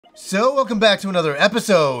So, welcome back to another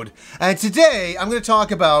episode, and today I'm going to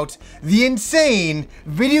talk about the insane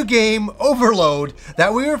video game overload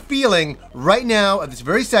that we are feeling right now at this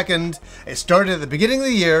very second. It started at the beginning of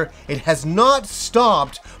the year, it has not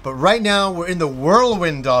stopped, but right now we're in the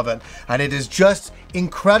whirlwind of it, and it is just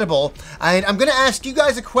incredible. And I'm going to ask you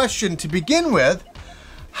guys a question to begin with.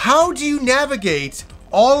 How do you navigate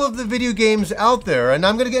all of the video games out there? And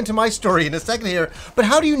I'm going to get into my story in a second here, but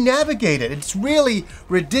how do you navigate it? It's really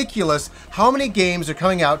ridiculous how many games are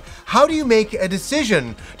coming out. How do you make a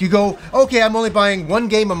decision? Do you go, okay, I'm only buying one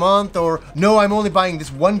game a month, or no, I'm only buying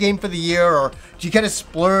this one game for the year, or do you kind of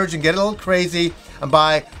splurge and get a little crazy and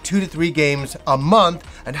buy 2 to 3 games a month?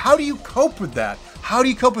 And how do you cope with that? How do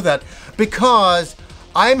you cope with that? Because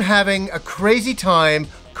I'm having a crazy time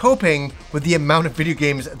coping with the amount of video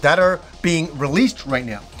games that are being released right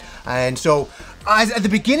now. And so at the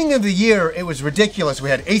beginning of the year, it was ridiculous. We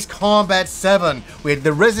had Ace Combat 7, we had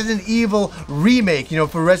the Resident Evil remake,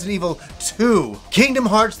 for Resident Evil 2, Kingdom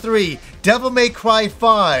Hearts 3, Devil May Cry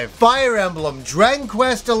 5, Fire Emblem, Dragon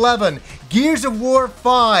Quest 11, Gears of War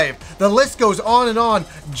 5, the list goes on and on,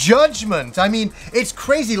 Judgment, I mean, it's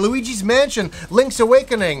crazy, Luigi's Mansion, Link's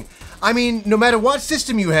Awakening. I mean, no matter what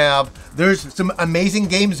system you have, there's some amazing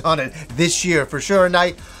games on it this year for sure. And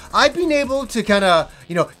I've been able to kind of,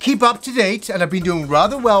 keep up to date, and I've been doing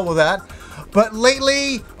rather well with that. But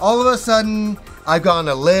lately, all of a sudden, I've gone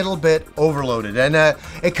a little bit overloaded. And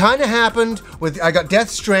it kind of happened with, I got Death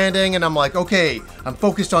Stranding, and I'm like, okay, I'm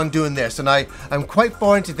focused on doing this. And I'm quite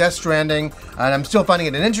far into Death Stranding, and I'm still finding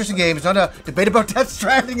it an interesting game. It's not a debate about Death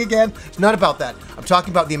Stranding again. It's not about that. I'm talking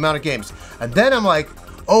about the amount of games. And then I'm like,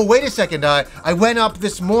 oh, wait a second, I went up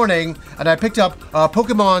this morning and I picked up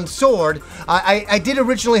Pokemon Sword. I did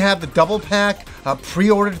originally have the double pack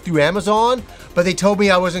pre-ordered through Amazon, but they told me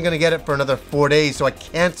I wasn't going to get it for another 4 days, so I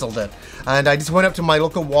canceled it. And I just went up to my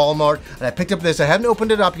local Walmart and I picked up this. I haven't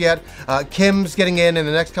opened it up yet. Kim's getting in the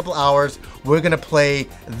next couple hours. We're going to play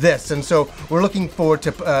this. And so we're looking forward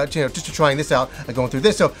to, just to trying this out and going through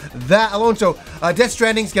this. So that alone, Death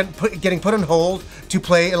Stranding's getting put on hold to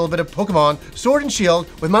play a little bit of Pokemon Sword and Shield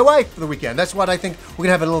with my wife for the weekend. That's what I think. We're going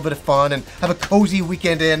to have a little bit of fun and have a cozy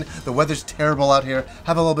weekend in. The weather's terrible out here.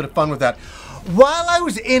 Have a little bit of fun with that. While I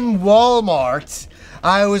was in Walmart,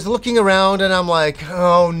 I was looking around and I'm like,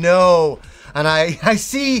 oh no. And I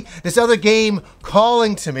see this other game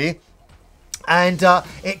calling to me. And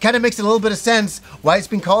it kind of makes a little bit of sense why it's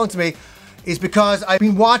been calling to me. Is because I've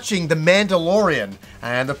been watching The Mandalorian.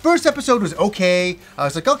 And the first episode was okay. I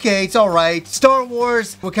was like, okay, it's all right. Star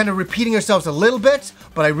Wars, we're kind of repeating ourselves a little bit,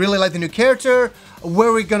 but I really like the new character. Where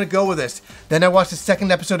are we going to go with this? Then I watched the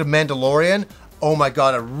second episode of Mandalorian. Oh my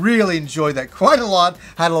God, I really enjoyed that quite a lot.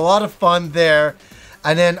 Had a lot of fun there.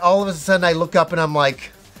 And then all of a sudden I look up and I'm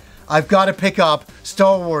like, I've got to pick up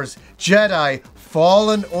Star Wars Jedi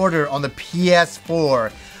Fallen Order on the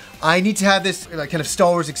PS4. I need to have this kind of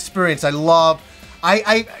Star Wars experience. My love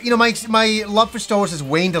for Star Wars has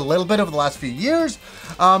waned a little bit over the last few years,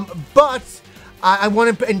 but I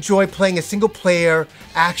want to enjoy playing a single-player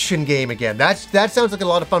action game again. That sounds like a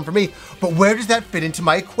lot of fun for me, but where does that fit into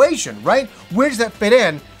my equation, right? Where does that fit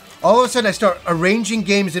in? All of a sudden, I start arranging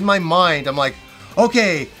games in my mind. I'm like,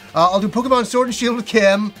 okay, I'll do Pokemon Sword and Shield with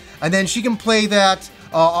Kim, and then she can play that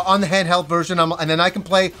on the handheld version, and then I can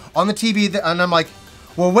play on the TV, and I'm like,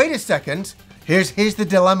 well, wait a second. Here's the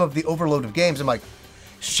dilemma of the overload of games. I'm like,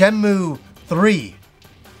 Shenmue 3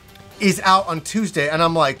 is out on Tuesday, and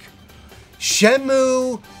I'm like,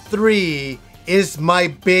 Shenmue 3 is my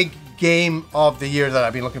big game of the year that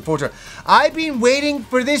I've been looking forward to. I've been waiting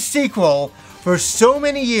for this sequel for so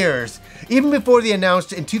many years. Even before they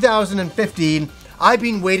announced it in 2015, I've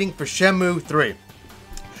been waiting for Shenmue 3.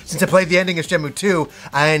 Since I played the ending of Shenmue 2,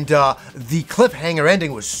 and the cliffhanger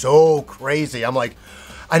ending was so crazy. I'm like,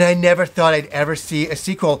 and I never thought I'd ever see a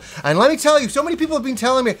sequel. And let me tell you, so many people have been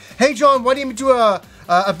telling me, hey John, why don't you do a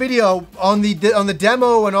video on the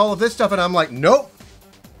demo and all of this stuff? And I'm like, nope.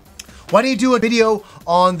 Why don't you do a video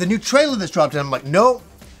on the new trailer that's dropped? And I'm like, nope.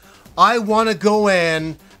 I want to go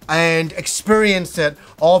in and experience it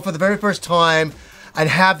all for the very first time and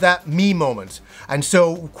have that me moment. And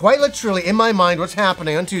so, quite literally, in my mind, what's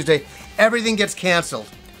happening on Tuesday, everything gets canceled.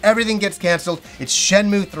 Everything gets canceled. It's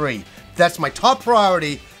Shenmue 3. That's my top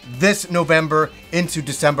priority this November into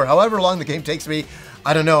December. However long the game takes me,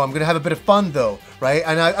 I don't know. I'm going to have a bit of fun, though, right?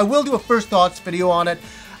 And I will do a first thoughts video on it.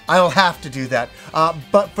 I'll have to do that.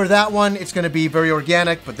 But for that one, it's going to be very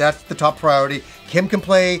organic, but that's the top priority. Kim can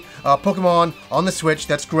play Pokemon on the Switch.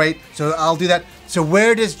 That's great. So I'll do that. So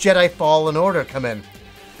where does Jedi Fallen Order come in?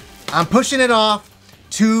 I'm pushing it off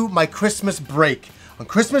to my Christmas break. On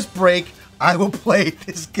Christmas break, I will play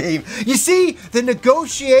this game. You see, the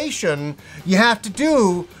negotiation you have to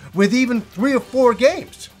do with even 3 or 4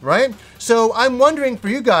 games, right? So I'm wondering for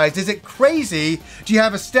you guys, is it crazy? Do you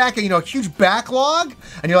have a stack of, a huge backlog?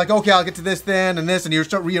 And you're like, okay, I'll get to this then and this, and you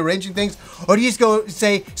start rearranging things? Or do you just go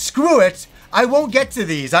say, screw it, I won't get to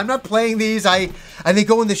these. I'm not playing these. And they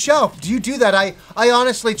go in the shelf. Do you do that? I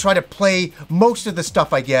honestly try to play most of the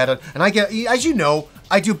stuff I get. And I get, as you know,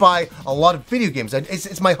 I do buy a lot of video games.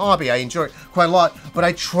 It's my hobby. I enjoy it quite a lot. But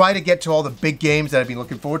I try to get to all the big games that I've been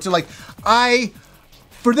looking forward to. Like,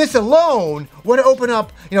 for this alone, want to open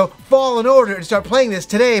up, Fallen Order and start playing this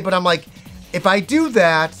today. But I'm like, if I do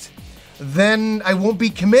that, then I won't be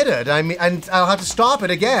committed. And I'll have to stop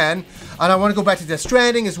it again. And I want to go back to Death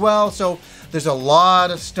Stranding as well. So there's a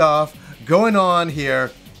lot of stuff going on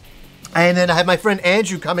here. And then I have my friend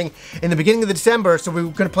Andrew coming in the beginning of December, so we're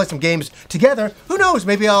going to play some games together. Who knows?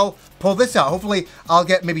 Maybe I'll pull this out. Hopefully, I'll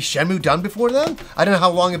get maybe Shenmue done before then. I don't know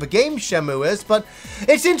how long of a game Shenmue is, but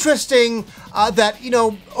it's interesting that,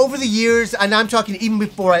 over the years, and I'm talking even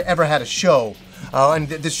before I ever had a show, and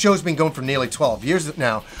this show's been going for nearly 12 years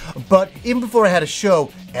now, but even before I had a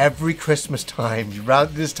show, every Christmas time,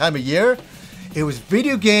 around this time of year, it was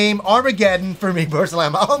video game Armageddon for me personally.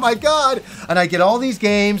 I'm, oh my God. And I get all these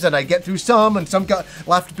games and I get through some and some got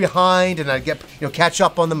left behind and I get, catch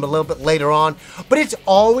up on them a little bit later on. But it's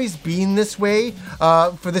always been this way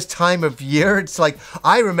for this time of year. It's like,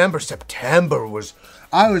 I remember September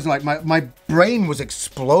I was like, my brain was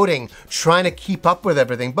exploding trying to keep up with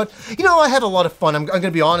everything. But, I had a lot of fun. I'm going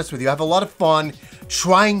to be honest with you. I have a lot of fun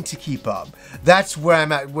trying to keep up. That's where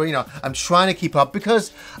I'm at, where, I'm trying to keep up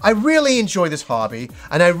because I really enjoy this hobby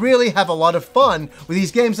and I really have a lot of fun with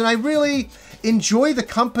these games and I really enjoy the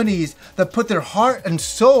companies that put their heart and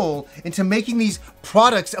soul into making these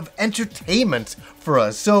products of entertainment for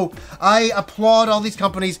us. So I applaud all these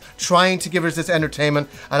companies trying to give us this entertainment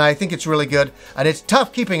and I think it's really good and it's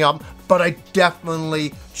tough keeping up, but I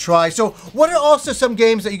definitely try. So what are also some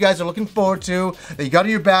games that you guys are looking forward to that you got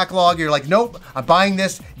in your backlog? You're like, nope, I'm buying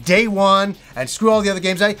this day one and screw all the other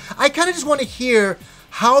games. I kind of just want to hear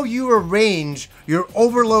how you arrange your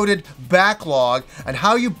overloaded backlog and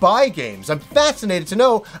how you buy games. I'm fascinated to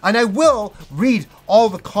know, and I will read all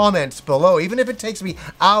the comments below. Even if it takes me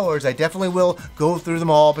hours, I definitely will go through them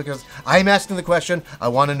all because I'm asking the question. I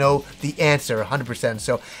want to know the answer 100%.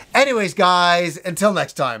 So anyways, guys, until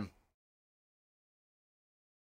next time.